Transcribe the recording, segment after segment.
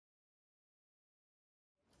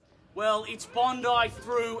Well, it's Bondi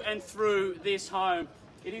through and through this home.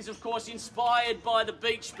 It is, of course, inspired by the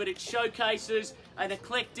beach, but it showcases an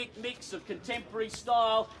eclectic mix of contemporary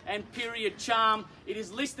style and period charm. It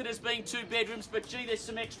is listed as being 2 bedrooms, but gee, there's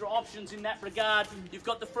some extra options in that regard. You've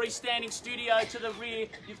got the freestanding studio to the rear,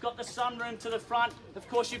 you've got the sunroom to the front, of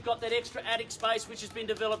course you've got that extra attic space which has been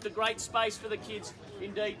developed, a great space for the kids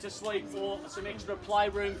indeed to sleep, or some extra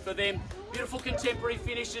playroom for them. Beautiful contemporary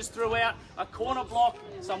finishes throughout, a corner block,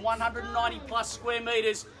 some 190 plus square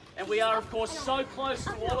metres. And we are, of course, so close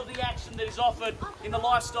to all of the action that is offered in the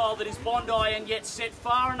lifestyle that is Bondi, and yet set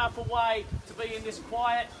far enough away to be in this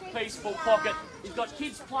quiet, peaceful pocket. You've got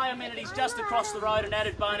kids' play amenities just across the road, an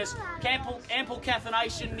added bonus, ample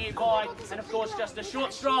caffeination nearby, and of course just a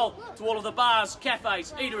short stroll to all of the bars,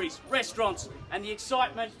 cafes, eateries, restaurants, and the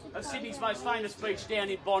excitement of Sydney's most famous beach down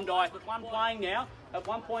in Bondi. But one playing now at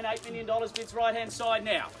 $1.8 million bids right-hand side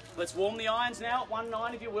now. Let's warm the irons now at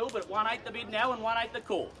 1.9 if you will, but at 1.8 the bid now and 1.8 the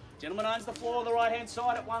call. Gentleman owns the floor on the right-hand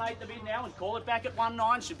side at 1.8 the bid now, and call it back at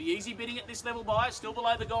 1.9. Should be easy bidding at this level buyer, still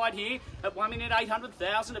below the guide here at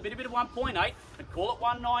 1,800,000, a bit of 1.8, and call it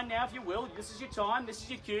 1.9 now if you will. This is your time, this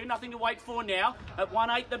is your cue, nothing to wait for now at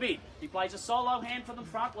 1.8 the bid. He plays a solo hand from the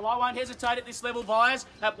front. Well, I won't hesitate at this level buyers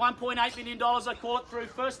at $1.8 million. I call it through.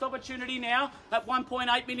 First opportunity now at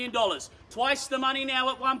 $1.8 million. Twice the money now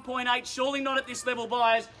at 1.8. Surely not at this level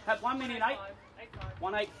buyers at $1.8 million.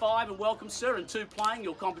 185 and welcome, sir, and 2 playing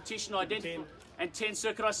your competition identical. And 10,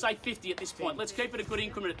 sir, could I say 50 at this point? Let's keep it a good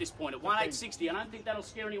increment at this point at 1.860. I don't think that'll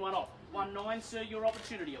scare anyone off. 1.9, sir, your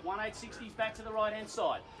opportunity at 1.860 back to the right-hand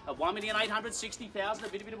side. At 1,860,000, a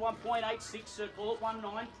bit of 1.86, sir, call it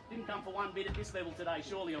 1.9. Didn't come for one bid at this level today,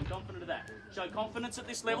 surely, I'm confident of that. Show confidence at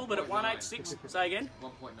this level, but at 1.86, say again?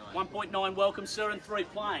 1.9. 1.9, welcome, sir, and 3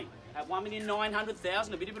 playing. At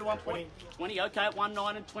 1,900,000, a bit of 1.20, okay, at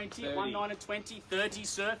 1.9 and 20, 1.9 and 20, 30,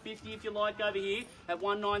 sir, 50 if you like over here, at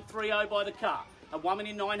 1.930 by the car. At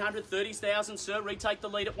 1,930,000, sir, retake the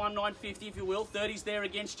lead at 1.950 if you will, 30's there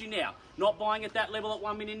against you now. Not buying at that level at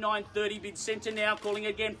 1,930,000, bid centre now, calling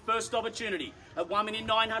again, first opportunity. At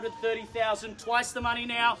 1,930,000, twice the money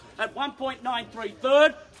now, at 1.93,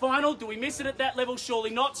 third, final, do we miss it at that level?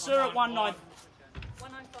 Surely not, sir, at 1.9.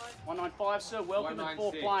 195, sir. Welcome at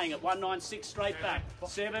 4 playing at 196 straight back.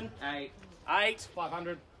 7, 8,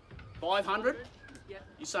 500. 500? Yep.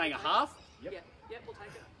 You're saying a half? Yep. Yep, we'll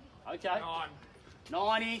take it. Okay.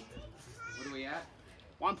 90. What are we at?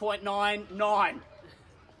 1.99.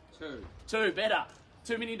 2. Better.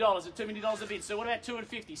 $2 million at $2 million a bid. So what about 2 and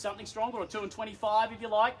 50? Something stronger, or 2 and 25 if you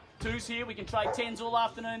like. 2's here. We can trade 10s all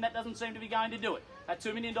afternoon. That doesn't seem to be going to do it. At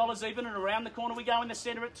 $2 million even, and around the corner we go in the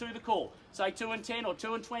centre at 2 the call. Say 2 and 10 or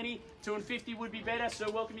 2 and 20. 2 and 50 would be better. So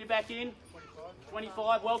welcome you back in.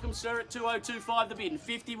 25, welcome, sir, at 2.025 the bid. And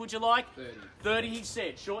 50, would you like? 30. 30, he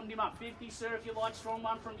said. Shortened him up. 50, sir, if you like. Strong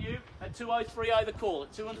one from you. At 2.030 the call.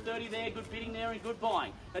 At 2 and 30 there, good bidding there and good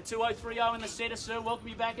buying. At 2.030 in the centre, sir, welcome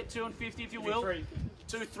you back at 2 and 50 if you will.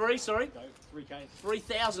 2.3, sorry. 3K.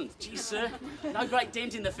 3,000. Geez, sir. No great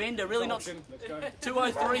dent in the fender. Really not. Let's go.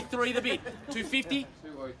 2.033 the bid. 250.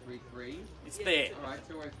 2.033. It's there. All right,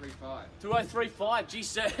 2.035. 2.035. Geez,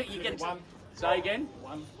 sir. You get 1. Say again.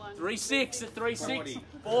 1. 3.6 at 3.6. 40.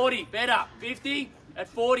 40. Better. 50. At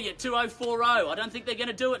 40 at 2.040. I don't think they're going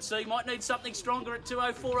to do it, so you might need something stronger at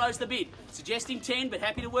 2.040 is the bid. Suggesting 10, but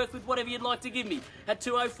happy to work with whatever you'd like to give me. At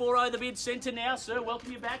 2.040 the bid. Centre now, sir.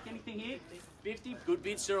 Welcome you back. Anything here? 50. Good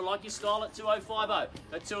bid, sir. I like your style at 2.050.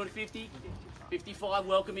 At 2 and 50. 55,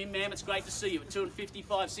 welcome in, ma'am. It's great to see you. At 2 and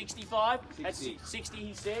 55, 65. 60. At 60,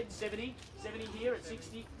 he said. 70. 70 here at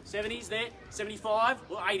 60. 70's there. 75.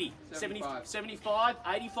 Well, 80. 75. 75.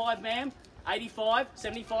 85, ma'am. 85.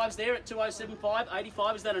 75's there at 2.075.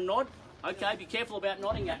 85, is that a nod? Okay, be careful about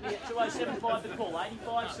nodding at me. At 2.075 the call.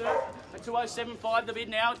 85, sir. At 2.075 the bid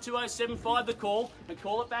now. At 2.075 the call. And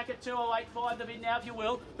call it back at 2.085 the bid now if you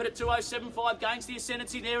will. But at 2.075 gains the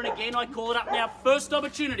ascendancy there. And again, I call it up now. First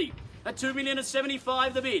opportunity. At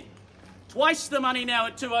 2,075,000 the bid. Twice the money now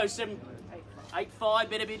at 2.0785.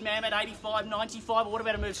 Better bid, ma'am, at 85, 95. Or what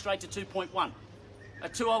about a move straight to 2.1?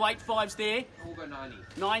 At 2.085's there. We'll go 90.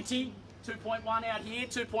 90. 2.1 out here.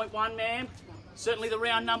 2.1, ma'am. Certainly the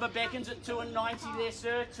round number beckons at 2 and 90 there,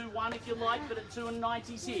 sir. 2-1 if you like, but at 2 and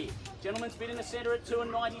 90's here. Gentleman's bid in the centre at 2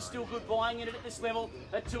 and 90. Still good buying in it at this level.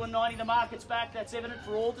 At 2 and 90, the market's back. That's evident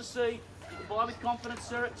for all to see. You can buy with confidence,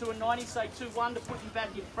 sir, at 2 and 90. Say 2-1 to put you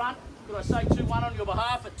back in front. Could I say 2-1 on your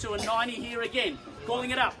behalf at 2 and 90 here again?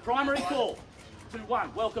 Calling it up. Primary call.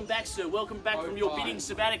 2-1. Welcome back, sir. Welcome back from your bidding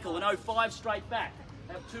sabbatical. An 05 straight back.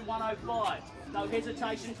 At 2-1-05. No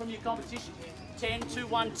hesitation from your competition. 10,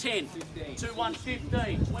 2-1, 10. 2-1,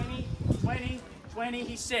 15. 20, 20, 20,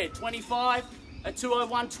 he said. 25 at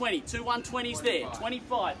 201.20. 201.20's there.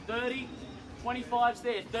 25, 30, 25's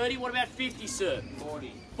there. 30, what about 50, sir?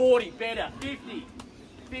 40. 40, better. 50.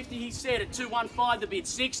 50, he said at 215 the bid.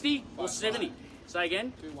 60 or 70? Say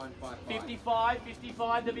again. 2155. 55,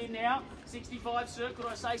 55 the bid now. 65, sir, could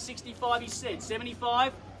I say 65, he said.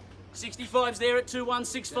 75, 65's there at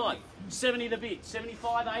 2165. 70 the bid.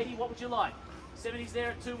 75, 80, what would you like? 70's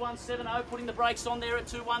there at 2170, putting the brakes on there at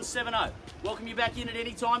 2170. Welcome you back in at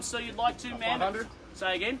any time, so you'd like to, man. 500.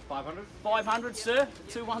 Say again. 500. 500, sir.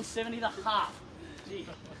 2170 the half. Gee,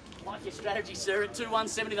 like your strategy, sir, at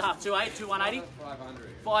 2170 the half. 28, 2180. 500.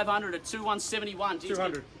 500 at 2171.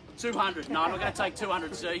 200. 200. No, I'm not going to take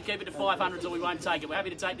 200, sir. You keep it to 500s or we won't take it. We're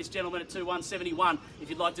happy to take this gentleman at 2171 if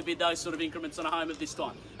you'd like to bid those sort of increments on a home at this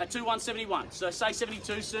time. At 2171. So say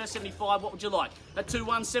 72, sir. 75, what would you like? At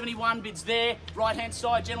 2171, bids there. Right-hand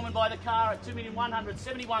side, gentleman by the car at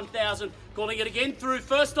 2,171,000. Calling it again through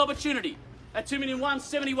first opportunity at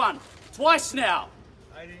 2,171,000. Twice now.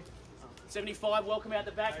 80. 75, welcome out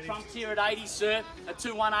the back. 80. Trumped here at 80, sir. At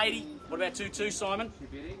 2180. What about 22, Simon? You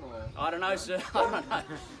bidding or? I don't know, sir. I don't know.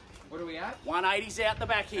 What are we at? 180's out the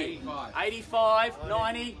back here. 85. 85,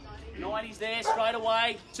 90. 90's there straight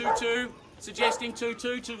away. 22. Suggesting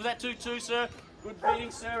 22. To that 22, sir. Good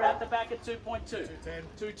bidding, sir. Out the back at 2.2.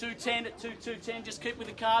 2.10 at 2.10. Just keep with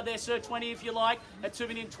the card there, sir. 20 if you like. At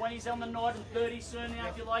 2,020's on the nod. And 30, sir. Now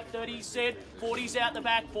if you like. 30 he said. 40's out the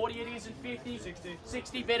back. 40 it is. And 50. 60.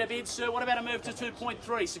 60 better bid, sir. What about a move to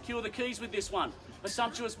 2.3? Secure the keys with this one. A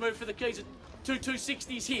sumptuous move for the keys at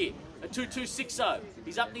 2260's here. At 2260.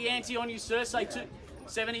 He's up the ante on you, sir. Say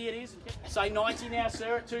 70 it is. Say 90 now,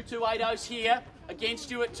 sir. At 2280's here. Against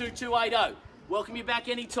you at 2280. Welcome you back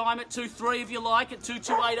any time at 2.3 if you like. At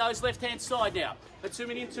 2280's left-hand side now. At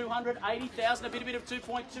 2,280,000, a bit of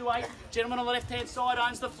 2.28. Gentleman on the left-hand side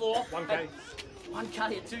owns the floor. 1K. 1K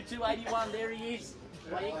at 2281. There he is.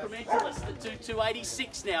 My incrementalist at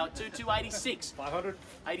 2286 now. At 2286. 500.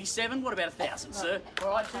 87. What about 1,000, sir? All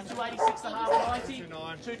right, 2286 and a half. 90.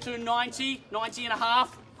 2290. 90 and a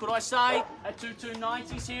half. Could I say at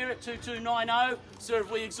 2290s here at 2290? Sir, have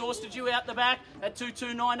we exhausted you out the back at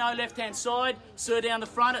 2290 left-hand side? Sir, down the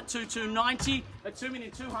front at 2290 at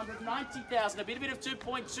 2,290,000. A bit of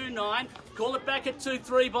 2.29. Call it back at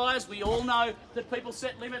 2.3 buyers. We all know that people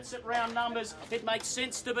set limits at round numbers. It makes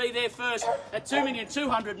sense to be there first at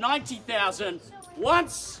 2,290,000.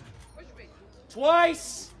 Once,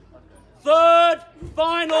 twice, third,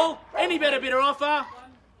 final. Any better bidder offer?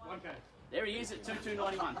 1K. There he is at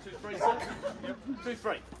 2291. 2.3, sir? Yep.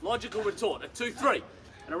 2.3. Logical retort at 2.3.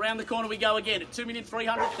 And around the corner we go again at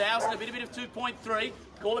 2,300,000. A bit of 2.3.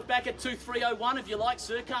 Call it back at 2,301 if you like,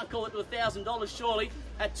 sir. Can't call it to $1,000 surely.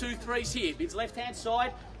 At 2.3's here. Bids left-hand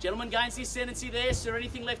side. Gentleman gains the ascendancy there. Sir,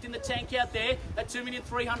 anything left in the tank out there at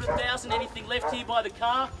 2,300,000. Anything left here by the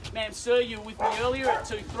car? Ma'am, sir, you were with me earlier at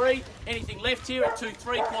 2.3. Anything left here at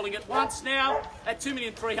 2.3. Calling it once now at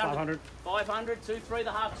 2,300,000. 500. 500, 2.3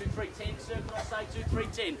 the half, 2.310, sir, can I say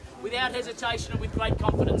 2.310? Without hesitation and with great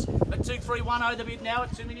confidence. At 2.310 the bid now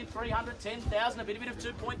at 2,310,000, a bit of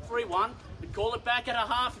 2.31. We'd call it back at a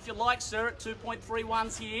half if you like, sir, at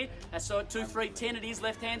 2.31's here. So at 2.310 it is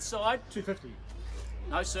left-hand side. 250.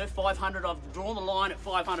 No, sir, 500. I've drawn the line at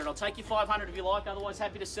 500. I'll take you 500 if you like. Otherwise,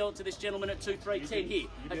 happy to sell it to this gentleman at 2.310 here.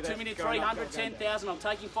 At 2,310,000, I'm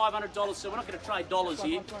taking $500, sir. We're not going to trade dollars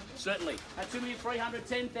here, certainly. At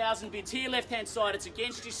 2,310,000 bids here, left-hand side. It's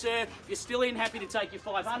against you, sir. If you're still in, happy to take you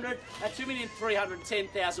 500. At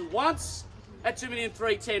 2,310,000 once. At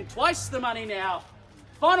 2,310,000, twice the money now.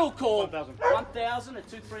 Final call. 1,000. 1,000 at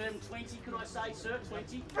 2,320, could I say, sir?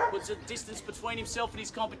 20. Puts a distance between himself and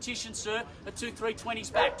his competition, sir. At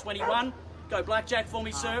 2,320's back. 21. Go blackjack for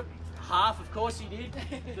me, sir. Half, of course he did.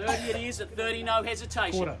 30 it is. At 30, no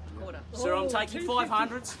hesitation. Quarter. Sir, I'm taking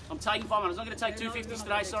 500s. I'm taking 500s. I'm not going to take 250s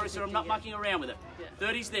today. Sorry, sir. I'm not mucking around with it.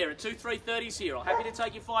 30's there. At 2,330's here. I'm happy to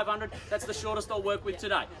take you 500. That's the shortest I'll work with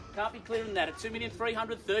today. Can't be clearer than that. At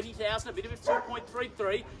 2,330,000, a bit of a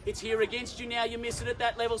 2.33. It's here against you now. You miss it at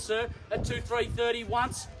that level, sir. At 2,330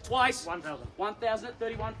 once, twice. 1,000. 1,000 at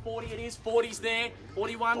 31.40 it is. 40's there.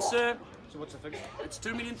 41, sir. So what's the figure? It's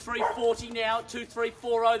 2,340,000 now.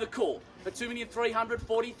 2,340 the call. At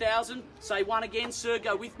 2,340,000. Say one again, sir.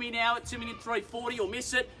 Go with me now at 2,340 or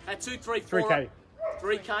miss it at 2,340. 3K.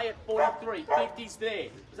 3K at 43. 50's there.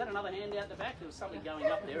 Is that another hand out the back? There was something going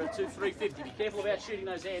up there at 2,350. Be careful about shooting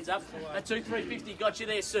those hands up. At 2,350, got you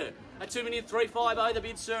there, sir. At 2,350, the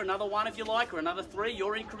bid, sir. Another one if you like, or another 3.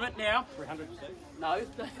 Your increment now. 300. No.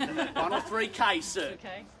 Final 3K, sir.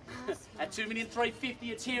 Okay. At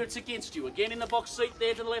 2,350, it's here, it's against you. Again in the box seat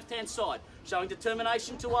there to the left-hand side. Showing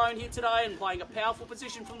determination to own here today and playing a powerful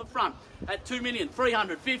position from the front. At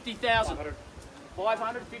 2,350,000.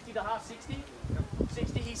 550 to half, 60.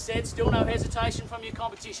 60, he said, still no hesitation from your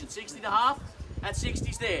competition. 60 to half. At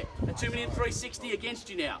 60's there. At 2,360,000 against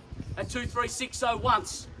you now. At 2,360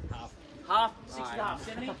 once. Half, 60 to half,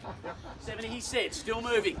 70? 70, he said, still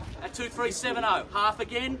moving. At 2,370, half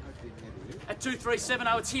again. At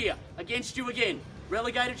 2,370, it's here. Against you again.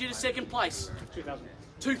 Relegated you to second place. 2,000.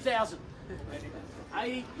 2,000.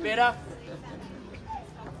 80, better.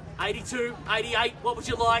 82, 88, what would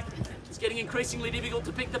you like? It's getting increasingly difficult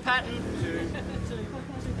to pick the pattern.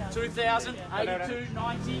 2,000, 82,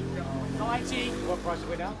 90, 90. What price are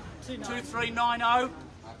we now? 2,390.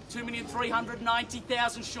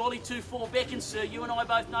 2,390,000, surely 2,4 beckons, sir. You and I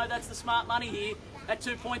both know that's the smart money here. At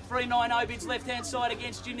 2.390 bids left-hand side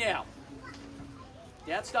against you now.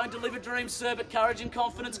 Doubts don't deliver dreams, sir, but courage and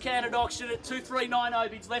confidence can at auction. At 2,390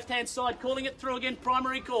 bids left-hand side, calling it through again,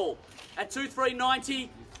 primary call. At 2,390,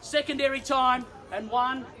 secondary time, and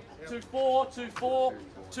 1, 2,4, 2,4,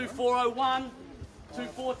 2,401,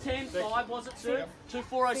 2,410, 5 was it, sir?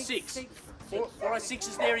 2,406. 406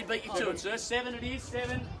 is there, he beat you to it, sir. 7 it is,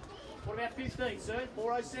 7. What about 15, sir?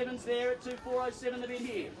 407's there at 2,407 the bid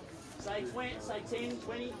here. Say 20, say 10,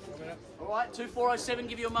 20. All right, 2,407,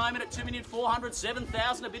 give you a moment at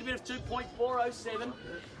 2,407,000, a bit of 2.407.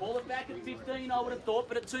 Call it back at 15, I would have thought,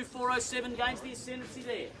 but at 2,407 gains the ascendancy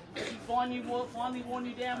there. As he finally worn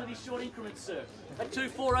you down with his short increments, sir. At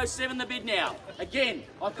 2,407 the bid now. Again,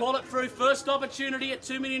 I call it through, first opportunity at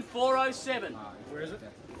 2,407. Where is it?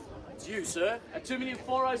 It's you, sir, at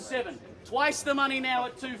 2,407. Twice the money now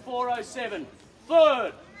at 2,407.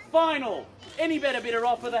 Third, final. Any better bidder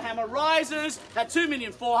offer, the hammer rises at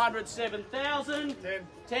 2,407,000. 10.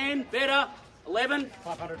 10, better. 11.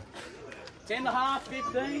 500. 10 and a half,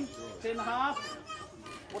 15. 10 and a half.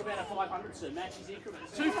 What about a 500, sir? Match his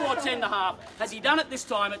increments. 2,410 and a half. Has he done it this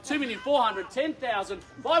time at 2,410,000,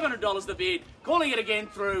 $500 the bid. Calling it again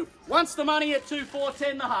through. Once the money at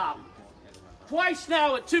 2,410 and a half. Twice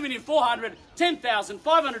now at 2,410,000,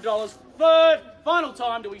 $500. Third, final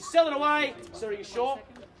time. Do we sell it away? Sir, are you sure?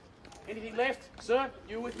 Anything left? Sir,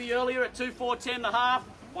 you were with me earlier at 2,410 and a half.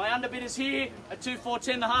 My underbid is here at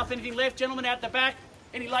 2,410 and a half. Anything left? Gentlemen out the back.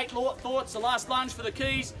 Any late thoughts? The last lunge for the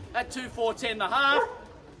keys at 2,410 and a half.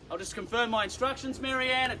 I'll just confirm my instructions,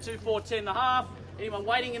 Marianne, at 2,410 and a half. Anyone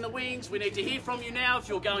waiting in the wings? We need to hear from you now if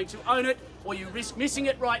you're going to own it or you risk missing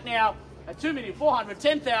it right now. At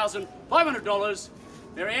 2,410,000, $500.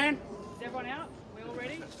 Marianne? Is everyone out? We all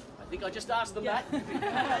ready? I think I just asked them that.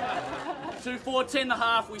 2,410 and a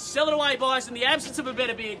half. We sell it away, guys, in the absence of a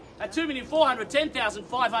better bid. At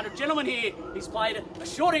 2,410,500. Gentlemen here, he's played a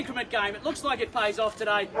short increment game. It looks like it pays off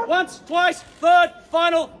today. Once, twice, third,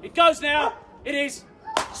 final. It goes now. It is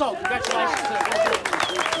sold. Congratulations, sir.